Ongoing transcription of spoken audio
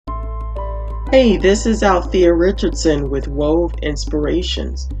Hey, this is Althea Richardson with Wove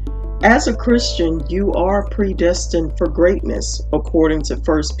Inspirations. As a Christian, you are predestined for greatness, according to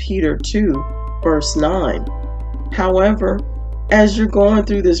 1 Peter 2, verse 9. However, as you're going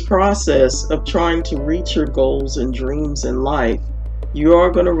through this process of trying to reach your goals and dreams in life, you are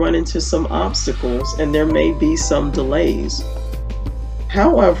going to run into some obstacles and there may be some delays.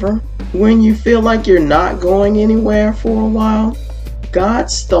 However, when you feel like you're not going anywhere for a while,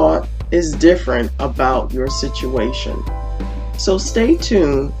 God's thought is different about your situation. So stay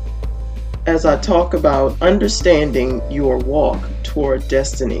tuned as I talk about understanding your walk toward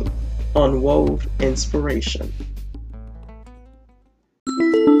destiny on Wove Inspiration.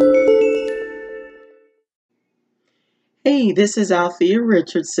 Hey, this is Althea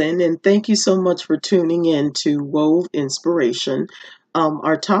Richardson, and thank you so much for tuning in to Wove Inspiration.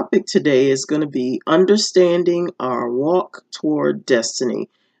 Our topic today is going to be understanding our walk toward destiny.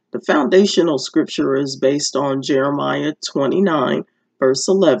 The foundational scripture is based on Jeremiah 29, verse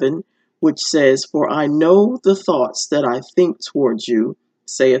 11, which says, "For I know the thoughts that I think towards you,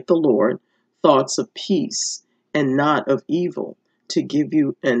 saith the Lord, thoughts of peace and not of evil, to give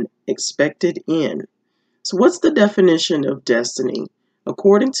you an expected end." So what's the definition of destiny?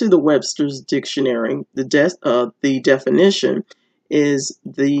 According to the Webster's Dictionary, the definition is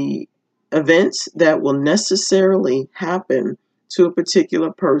the events that will necessarily happen to a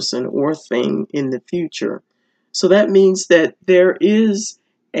particular person or thing in the future. So that means that there is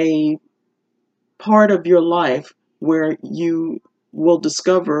a part of your life where you will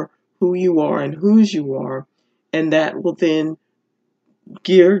discover who you are and whose you are, and that will then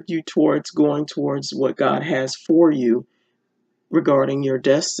gear you towards going towards what God has for you regarding your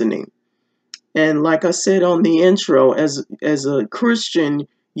destiny. And like I said on the intro, as a Christian,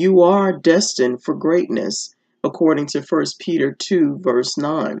 you are destined for greatness, according to 1 Peter 2, verse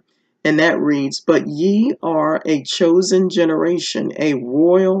 9. And that reads, "But ye are a chosen generation, a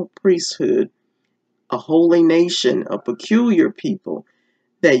royal priesthood, a holy nation, a peculiar people,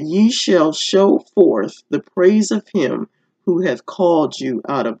 that ye shall show forth the praise of him who hath called you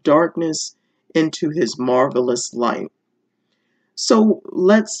out of darkness into his marvelous light." So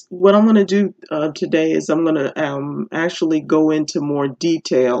what I'm going to do today is I'm going to actually go into more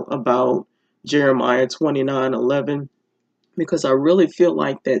detail about Jeremiah 29:11, because I really feel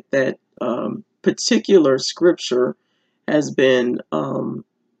like that particular scripture has been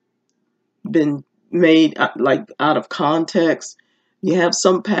made like out of context. You have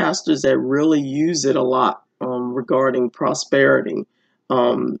some pastors that really use it a lot regarding prosperity,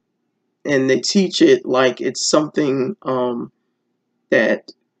 um, and they teach it like it's something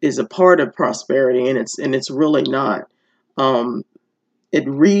that is a part of prosperity, and it's really not. Um, it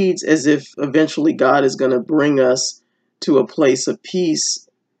reads as if eventually God is going to bring us to a place of peace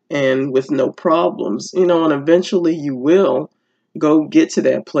and with no problems, and eventually you will go get to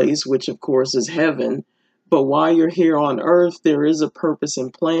that place, which of course is heaven. But while you're here on earth, there is a purpose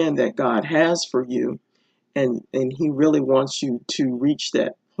and plan that God has for you, and he really wants you to reach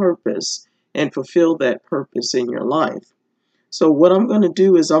that purpose and fulfill that purpose in your life. So what I'm going to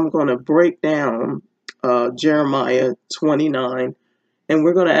do is I'm going to break down Jeremiah 29, and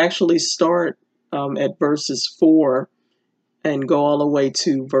we're going to actually start at verses 4 and go all the way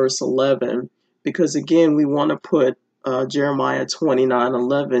to verse 11, because again, we want to put Jeremiah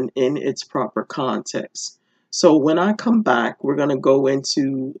 29:11 in its proper context. So when I come back, we're going to go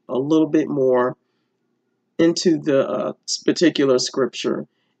into a little bit more into the particular scripture,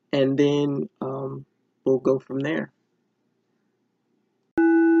 and then we'll go from there.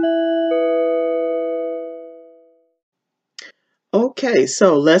 Okay,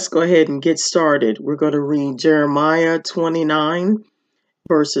 so let's go ahead and get started. We're going to read Jeremiah 29,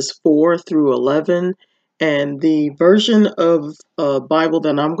 verses 4 through 11. And the version of Bible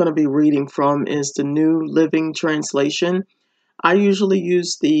that I'm going to be reading from is the New Living Translation. I usually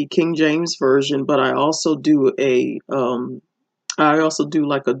use the King James Version, but I also do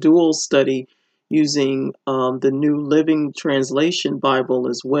like a dual study using the New Living Translation Bible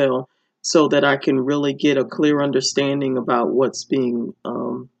as well, so that I can really get a clear understanding about what's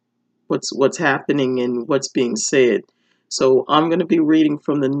happening and what's being said. So I'm going to be reading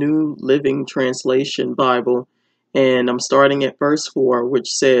from the New Living Translation Bible, and I'm starting at verse 4, which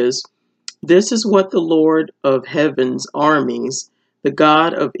says, "This is what the Lord of heaven's armies, the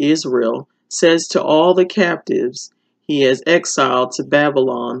God of Israel, says to all the captives he has exiled to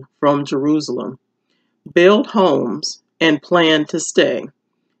Babylon from Jerusalem. Build homes and plan to stay.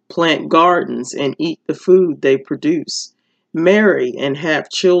 Plant gardens and eat the food they produce. Marry and have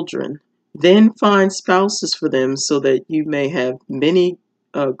children. Then find spouses for them so that you may have many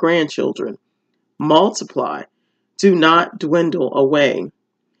grandchildren. multiply, do not dwindle away,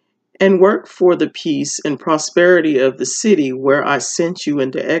 and work for the peace and prosperity of the city where I sent you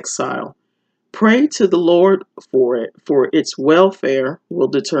into exile. Pray to the Lord for it, for its welfare will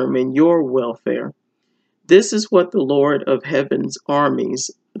determine your welfare. This is what the Lord of heaven's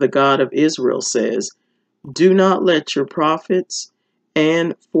armies, the God of Israel, says. Do not let your prophets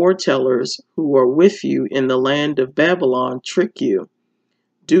and foretellers who are with you in the land of Babylon trick you.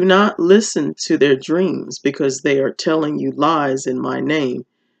 Do not listen to their dreams, because they are telling you lies in my name.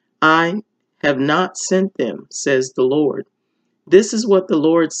 I have not sent them, says the Lord. This is what the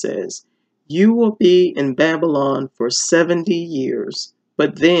Lord says. You will be in Babylon for 70 years,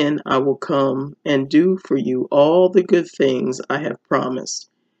 but then I will come and do for you all the good things I have promised,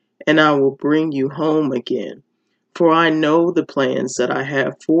 and I will bring you home again. For I know the plans that I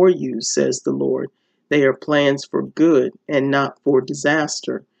have for you, says the Lord. They are plans for good and not for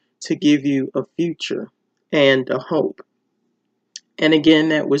disaster, to give you a future and a hope. And again,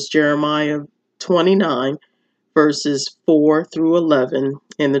 that was Jeremiah 29, verses 4 through 11.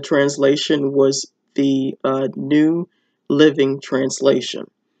 And the translation was the New Living Translation.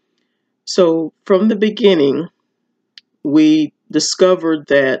 So from the beginning, we discovered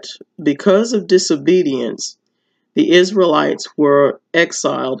that because of disobedience, the Israelites were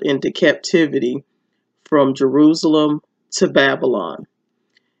exiled into captivity from Jerusalem to Babylon.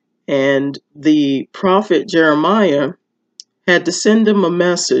 And the prophet Jeremiah had to send them a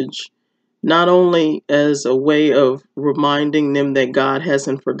message, not only as a way of reminding them that God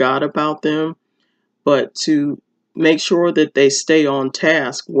hasn't forgot about them, but to make sure that they stay on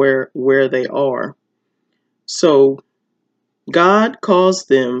task where they are. So God caused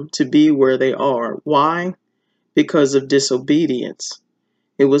them to be where they are. Why? Because of disobedience.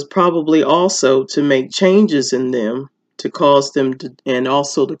 It was probably also to make changes in them, to cause them to, and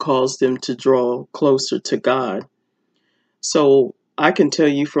also to cause them to draw closer to God. So I can tell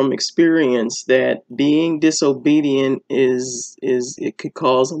you from experience that being disobedient is it could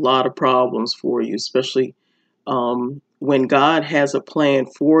cause a lot of problems for you, especially when God has a plan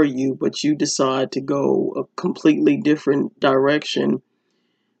for you, but you decide to go a completely different direction.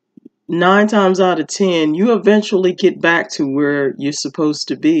 9 times out of 10, you eventually get back to where you're supposed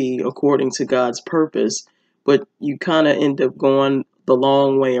to be according to God's purpose, but you kind of end up going the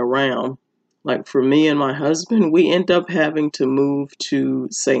long way around. Like for me and my husband, we end up having to move to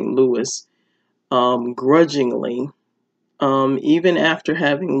St. Louis grudgingly, even after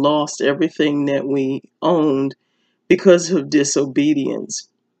having lost everything that we owned because of disobedience.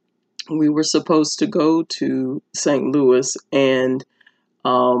 We were supposed to go to St. Louis, and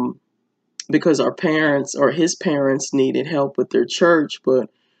because our parents or his parents needed help with their church, but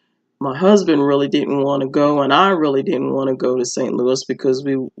my husband really didn't want to go, and I really didn't want to go to St. Louis because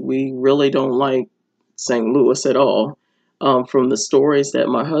we really don't like St. Louis at all. From the stories that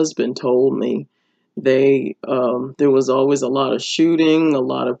my husband told me, there was always a lot of shooting, a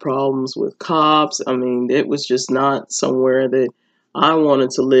lot of problems with cops. I mean, it was just not somewhere that I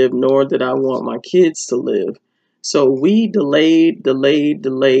wanted to live, nor did I want my kids to live. So we delayed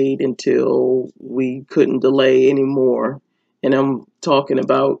until we couldn't delay anymore. And I'm talking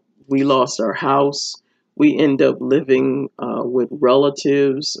about we lost our house. We end up living with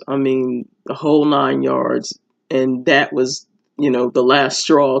relatives. I mean, the whole 9 yards. And that was, the last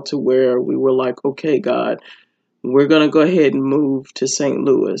straw to where we were like, okay, God, we're going to go ahead and move to St.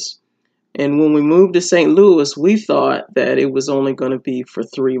 Louis. And when we moved to St. Louis, we thought that it was only going to be for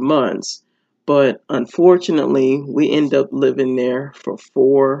 3 months. But unfortunately, we end up living there for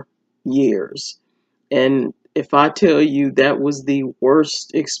 4 years. And if I tell you that was the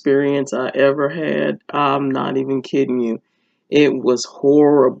worst experience I ever had, I'm not even kidding you. It was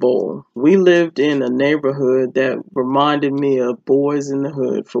horrible. We lived in a neighborhood that reminded me of Boys in the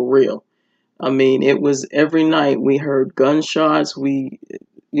Hood, for real. I mean, it was every night we heard gunshots.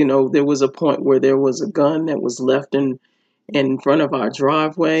 There was a point where there was a gun that was left in front of our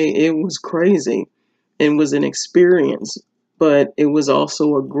driveway. It was crazy. It was an experience, but it was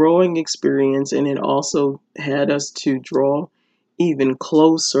also a growing experience, and it also had us to draw even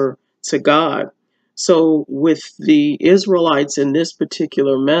closer to God. So with the Israelites in this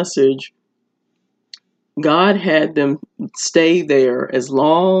particular message, God had them stay there as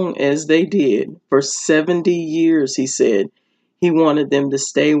long as they did. For 70 years, he said. He wanted them to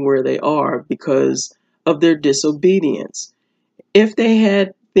stay where they are because of their disobedience. If they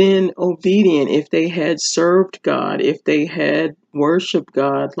had been obedient, if they had served God, if they had worshiped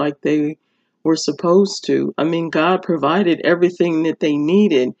God like they were supposed to, I mean, God provided everything that they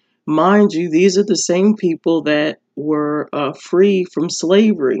needed. Mind you, these are the same people that were free from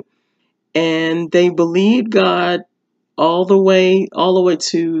slavery. and they believed God all the way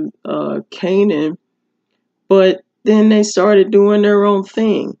to Canaan, but then they started doing their own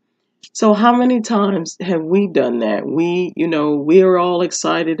thing. So how many times have we done that? We are all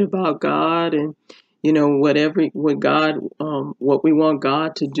excited about God and what we want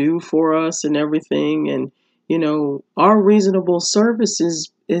God to do for us and everything, and our reasonable service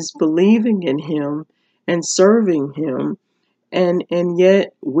is believing in Him and serving Him, and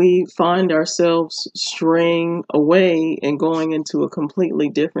yet we find ourselves straying away and going into a completely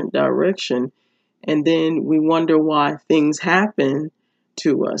different direction, and then we wonder why things happen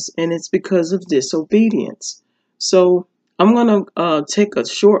to us, and it's because of disobedience. So I'm going to take a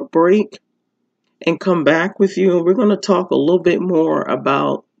short break and come back with you, and we're going to talk a little bit more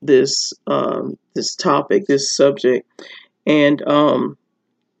about this topic, this subject, and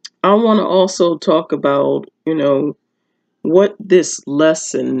I want to also talk about what this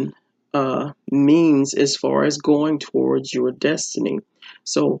lesson means as far as going towards your destiny.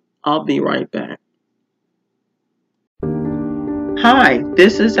 So I'll be right back. Hi,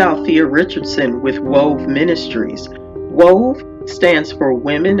 this is Althea Richardson with Wove Ministries. Wove stands for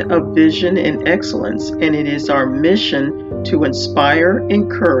Women of Vision and Excellence, and it is our mission to inspire,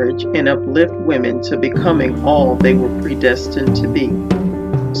 encourage, and uplift women to becoming all they were predestined to be.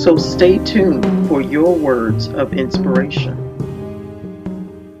 So stay tuned for your words of inspiration.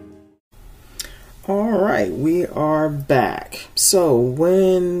 All right, we are back. So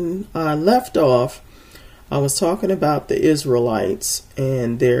when I left off, I was talking about the Israelites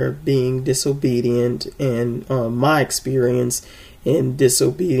and their being disobedient, and my experience in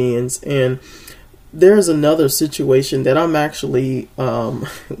disobedience. And there's another situation that I'm actually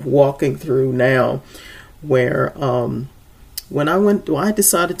walking through now, where when I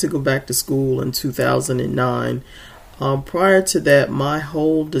decided to go back to school in 2009. Prior to that, my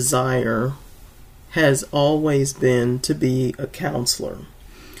whole desire has always been to be a counselor.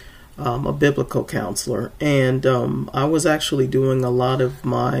 A biblical counselor, and I was actually doing a lot of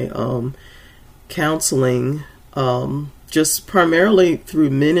my counseling just primarily through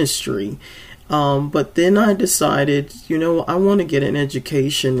ministry, but then I decided, I want to get an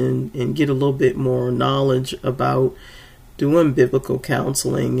education and get a little bit more knowledge about doing biblical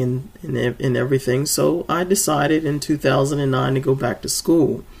counseling and everything. So I decided in 2009 to go back to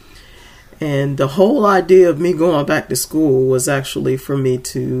school. And the whole idea of me going back to school was actually for me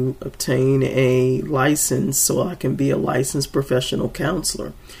to obtain a license so I can be a licensed professional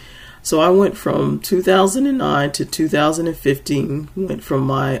counselor. So I went from 2009 to 2015, went from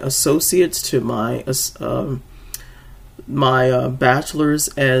my associates to my bachelor's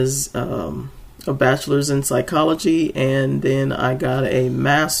as a bachelor's in psychology, and then I got a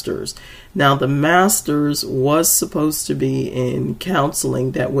master's. Now, the master's was supposed to be in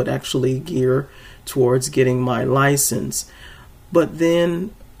counseling that would actually gear towards getting my license. But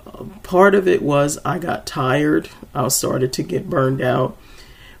then part of it was I got tired. I started to get burned out.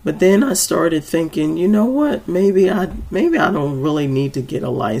 But then I started thinking, you know what, maybe I don't really need to get a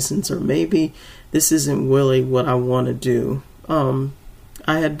license, or maybe this isn't really what I want to do.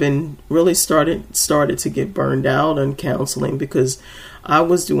 I had been really started to get burned out on counseling because I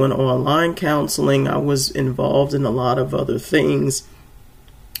was doing online counseling. I was involved in a lot of other things,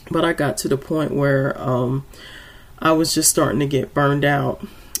 but I got to the point where I was just starting to get burned out.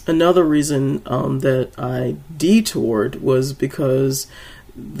 Another reason that I detoured was because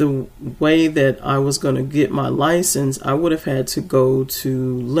the way that I was going to get my license, I would have had to go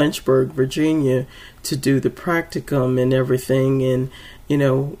to Lynchburg, Virginia to do the practicum and everything. And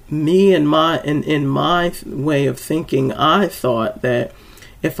me and in my way of thinking, I thought that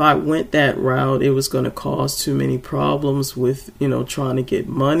if I went that route, it was going to cause too many problems with, trying to get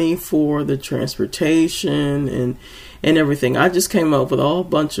money for the transportation and everything. I just came up with a whole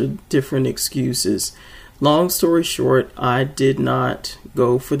bunch of different excuses. Long story short, I did not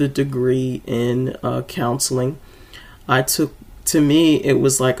go for the degree in counseling. To me, it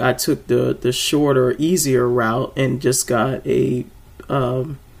was like I took the shorter, easier route and just got a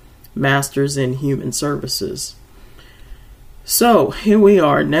master's in human services. So here we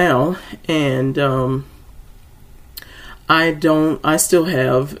are now, and I still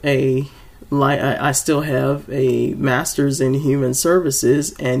have a master's in human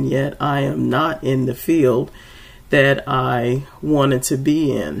services, and yet I am not in the field that I wanted to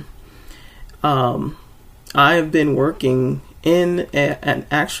be in. I have been working in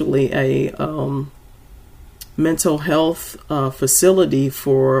actually a mental health facility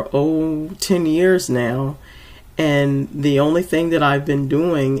for 10 years now, and the only thing that I've been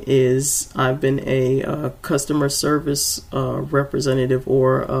doing is I've been a customer service representative,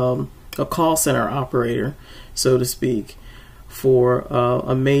 or a call center operator, so to speak, for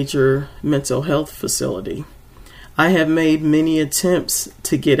a major mental health facility. I have made many attempts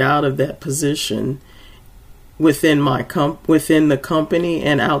to get out of that position within within the company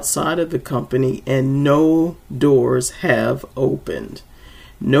and outside of the company, and no doors have opened.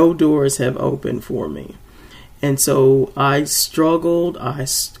 No doors have opened for me. And so I struggled, I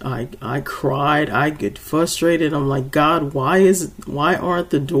cried, I get frustrated. I'm like, God, why aren't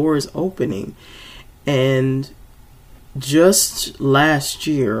the doors opening? And just last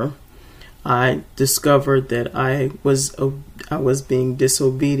year, I discovered that I was being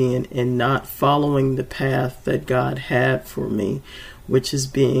disobedient and not following the path that God had for me, which is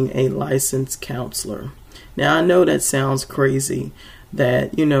being a licensed counselor. Now, I know that sounds crazy,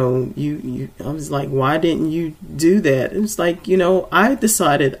 that, I was like, why didn't you do that? It's like, I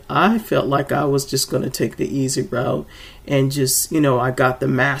decided, I felt like I was just going to take the easy route and just, I got the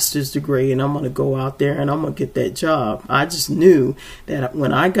master's degree and I'm going to go out there and I'm going to get that job. I just knew that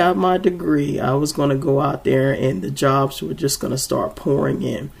when I got my degree, I was going to go out there and the jobs were just going to start pouring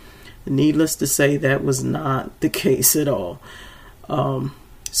in. Needless to say, that was not the case at all.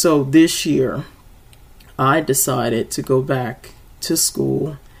 So this year, I decided to go back to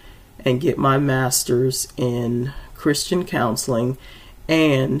school and get my master's in Christian counseling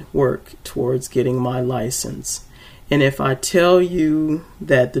and work towards getting my license. And if I tell you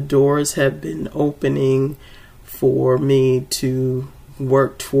that the doors have been opening for me to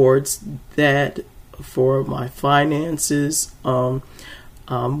work towards that for my finances, I'm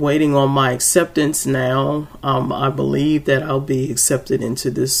waiting on my acceptance now. I believe that I'll be accepted into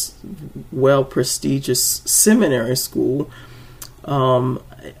this prestigious seminary school.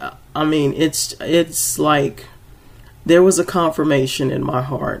 It's like there was a confirmation in my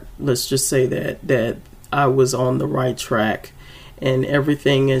heart. Let's just say that I was on the right track, and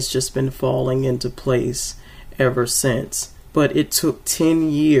everything has just been falling into place ever since. But it took 10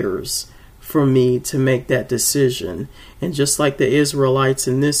 years for me to make that decision. And just like the Israelites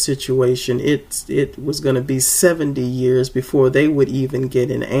in this situation, it was going to be 70 years before they would even get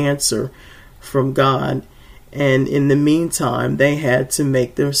an answer from God. And in the meantime, they had to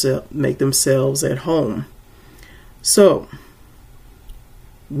make themselves at home. So,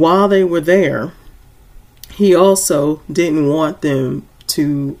 while they were there, he also didn't want them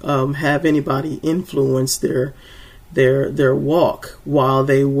to have anybody influence their walk while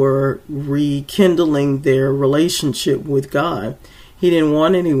they were rekindling their relationship with God. He didn't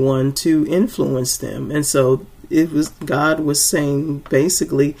want anyone to influence them. And so God was saying,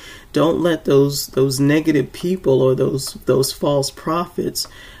 basically, don't let those negative people or those false prophets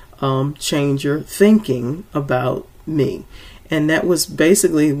change your thinking about me. And that was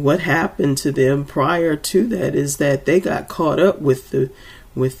basically what happened to them prior to that, is that they got caught up with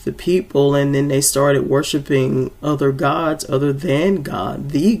the people, and then they started worshiping other gods other than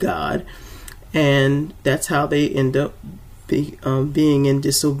God, the God. And that's how they end up being in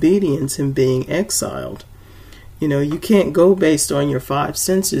disobedience and being exiled. You can't go based on your five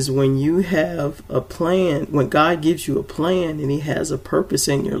senses when you have a plan. When God gives you a plan and he has a purpose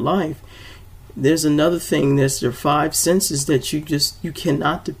in your life, there's another thing. There's your five senses that you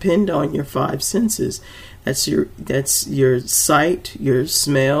cannot depend on your five senses. That's your sight, your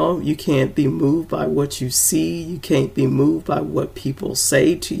smell. You can't be moved by what you see. You can't be moved by what people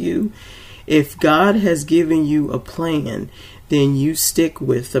say to you. If God has given you a plan, then you stick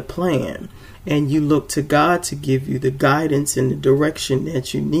with the plan. And you look to God to give you the guidance and the direction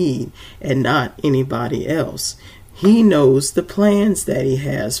that you need, and not anybody else. He knows the plans that he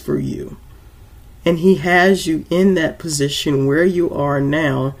has for you. And he has you in that position where you are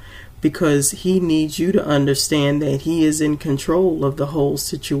now because he needs you to understand that he is in control of the whole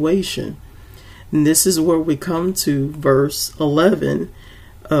situation. And this is where we come to verse 11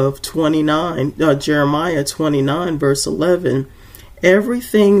 of Jeremiah 29, verse 11.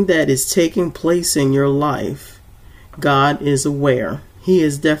 Everything that is taking place in your life, God is aware. He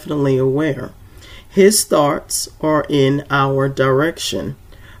is definitely aware. His thoughts are in our direction.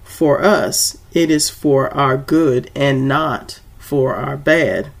 For us, it is for our good and not for our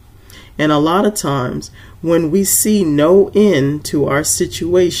bad. And a lot of times, when we see no end to our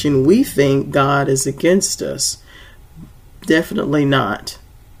situation, we think God is against us. Definitely not.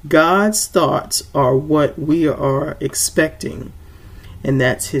 God's thoughts are what we are expecting, and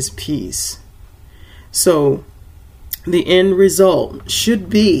that's his peace. So the end result should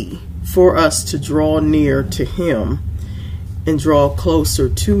be for us to draw near to him and draw closer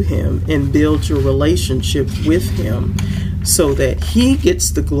to him and build your relationship with him so that he gets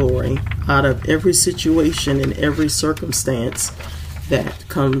the glory out of every situation and every circumstance that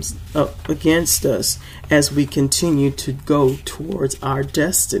comes up against us as we continue to go towards our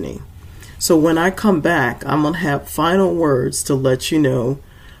destiny. So when I come back, I'm going to have final words to let you know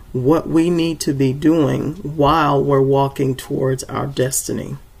what we need to be doing while we're walking towards our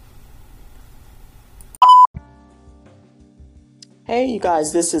destiny. Hey, you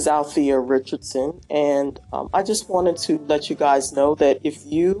guys, this is Althea Richardson, and I just wanted to let you guys know that if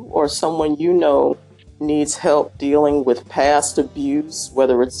you or someone you know needs help dealing with past abuse,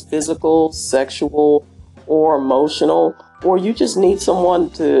 whether it's physical, sexual, or emotional, or you just need someone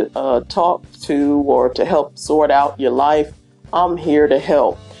to talk to or to help sort out your life, I'm here to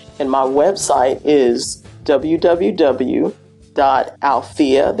help. And my website is www.althea,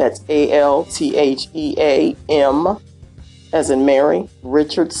 that's ALTHEAM, as in Mary,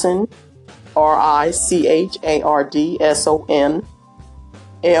 Richardson, RICHARDSON,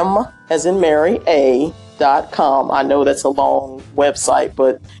 M as in Mary, A.com. I know that's a long website,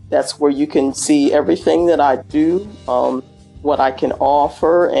 but that's where you can see everything that I do, what I can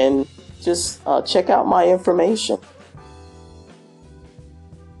offer, and just check out my information.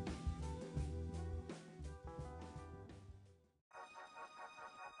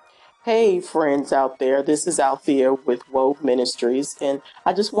 Hey friends out there, this is Althea with Wove Ministries, and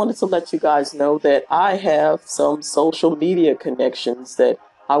I just wanted to let you guys know that I have some social media connections that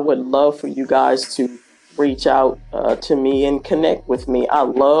I would love for you guys to reach out to me and connect with me. I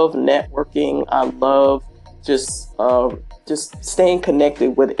love networking. I love just staying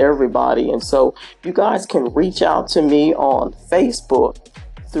connected with everybody, and so you guys can reach out to me on Facebook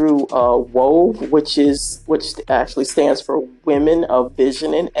through WOVE, which actually stands for Women of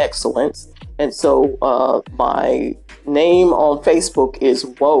Vision and Excellence. And so my name on Facebook is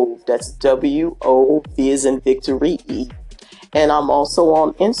WOVE. That's W-O-V as in Victory E. And I'm also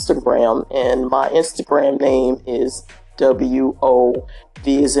on Instagram, and my Instagram name is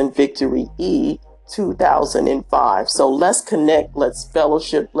W-O-V as in Victory E 2005. So let's connect, let's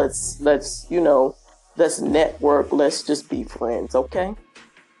fellowship, let's network, let's just be friends, okay?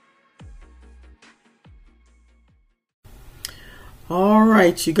 All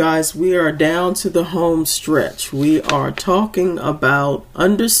right, you guys, we are down to the home stretch. We are talking about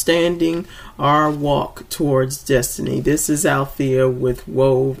understanding our walk towards destiny. This is Althea with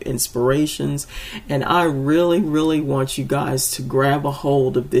Wove Inspirations, and I really, really want you guys to grab a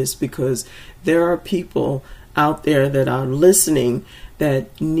hold of this, because there are people out there that are listening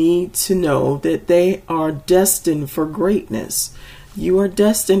that need to know that they are destined for greatness. You are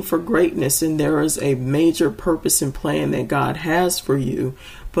destined for greatness, and there is a major purpose and plan that God has for you.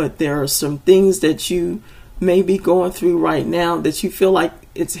 But there are some things that you may be going through right now that you feel like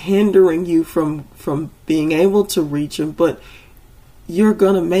it's hindering you from being able to reach Him, but you're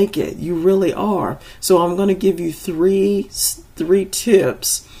going to make it. You really are. So I'm going to give you three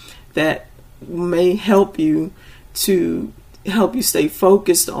tips that may help you stay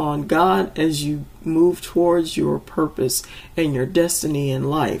focused on God as you move towards your purpose and your destiny in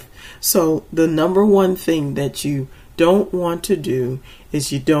life. So the number one thing that you don't want to do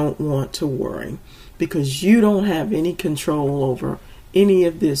is you don't want to worry, because you don't have any control over any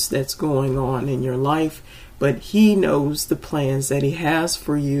of this that's going on in your life, but He knows the plans that He has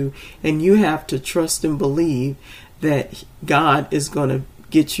for you, and you have to trust and believe that God is going to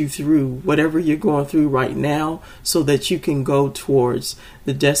get you through whatever you're going through right now, so that you can go towards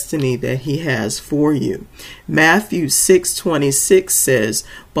the destiny that He has for you. Matthew 6:26 says,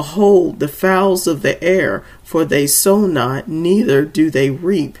 "Behold the fowls of the air, for they sow not, neither do they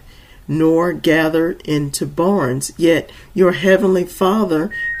reap, nor gather into barns, yet your heavenly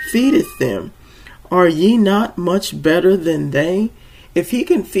Father feedeth them. Are ye not much better than they?" If He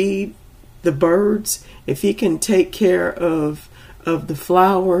can feed the birds, if He can take care of the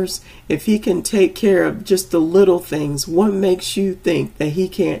flowers, if He can take care of just the little things, what makes you think that He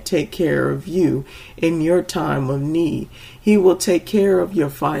can't take care of you in your time of need? He will take care of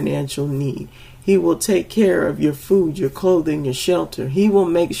your financial need. He will take care of your food, your clothing, your shelter. He will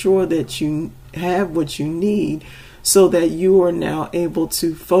make sure that you have what you need, so that you are now able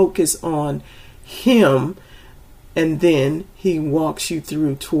to focus on Him, and then He walks you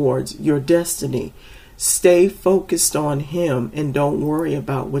through towards your destiny. Stay focused on Him and don't worry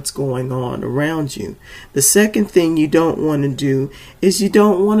about what's going on around you. The second thing you don't want to do is you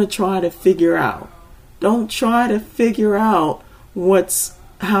don't want to try to figure out. Don't try to figure out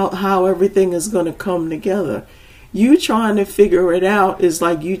how everything is going to come together. You trying to figure it out is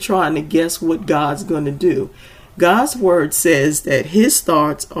like you trying to guess what God's going to do. God's word says that His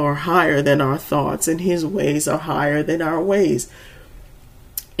thoughts are higher than our thoughts, and His ways are higher than our ways.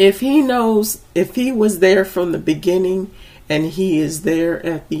 If He was there from the beginning and he is there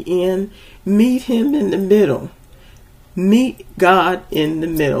at the end, meet him in the middle. Meet God in the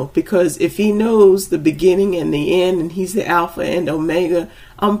middle, because if he knows the beginning and the end, and he's the Alpha and Omega,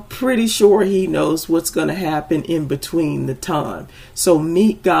 I'm pretty sure he knows what's going to happen in between the time. So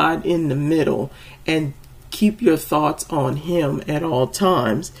meet God in the middle and keep your thoughts on him at all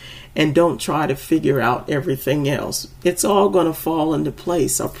times, and don't try to figure out everything else. It's all going to fall into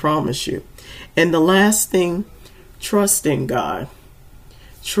place, I promise you. And the last thing, trust in God.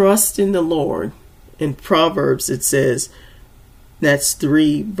 Trust in the Lord. In Proverbs it says, that's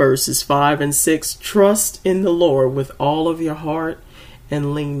 3 verses 5 and 6, trust in the Lord with all of your heart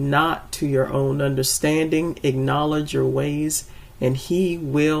and lean not to your own understanding. Acknowledge your ways and he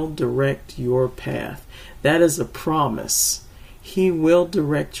will direct your path. That is a promise. He will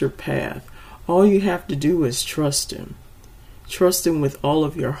direct your path. All you have to do is trust him. Trust him with all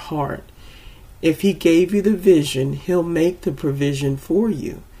of your heart. If he gave you the vision, he'll make the provision for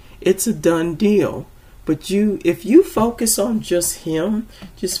you. It's a done deal. But if you focus on just him,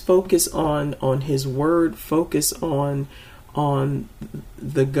 just focus on his word, focus on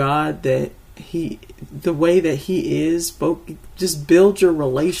the God that the way that he is, just build your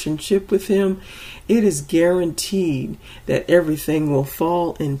relationship with him, it is guaranteed that everything will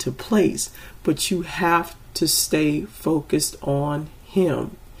fall into place. But you have to stay focused on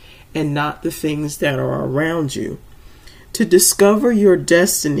him and not the things that are around you. To discover your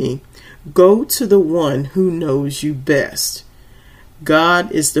destiny, go to the one who knows you best.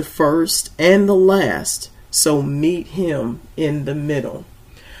 God is the first and the last, so meet him in the middle.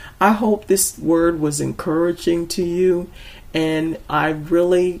 I hope this word was encouraging to you, and I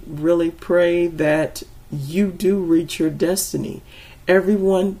really, really pray that you do reach your destiny.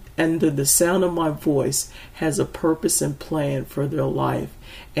 Everyone under the sound of my voice has a purpose and plan for their life,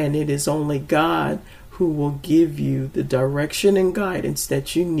 and it is only God who will give you the direction and guidance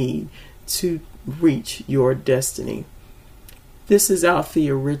that you need to reach your destiny. This is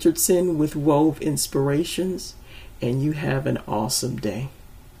Althea Richardson with Wove Inspirations, and you have an awesome day.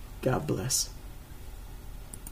 God bless.